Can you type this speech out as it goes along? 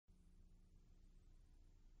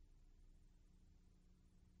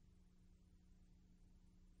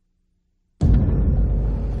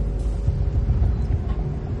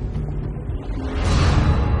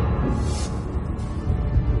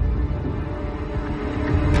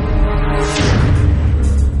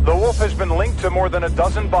linked to more than a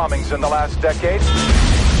dozen bombings in the last decade.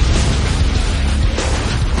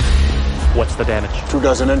 What's the damage? 2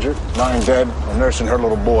 dozen injured, 9 dead, a nurse and her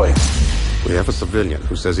little boy. We have a civilian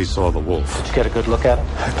who says he saw the wolf. Did you get a good look at him?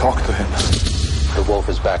 I talked to him. The wolf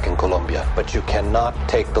is back in Colombia, but you cannot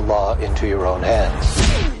take the law into your own hands.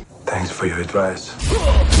 Thanks for your advice.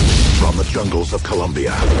 From the jungles of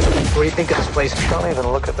Colombia What do you think of this place? Don't even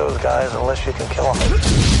look at those guys unless you can kill them.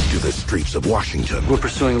 to the streets of Washington, We're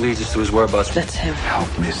pursuing Elias to his whereabouts. That's him. Help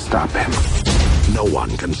me stop him. no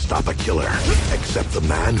one can stop a killer except the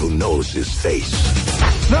man who knows his face.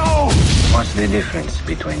 No! What's the difference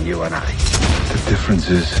between you and I? The difference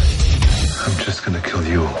is, I'm just gonna kill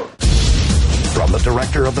you. From the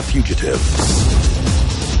director of The Fugitive,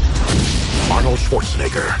 Arnold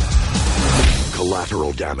Schwarzenegger.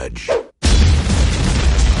 Collateral Damage.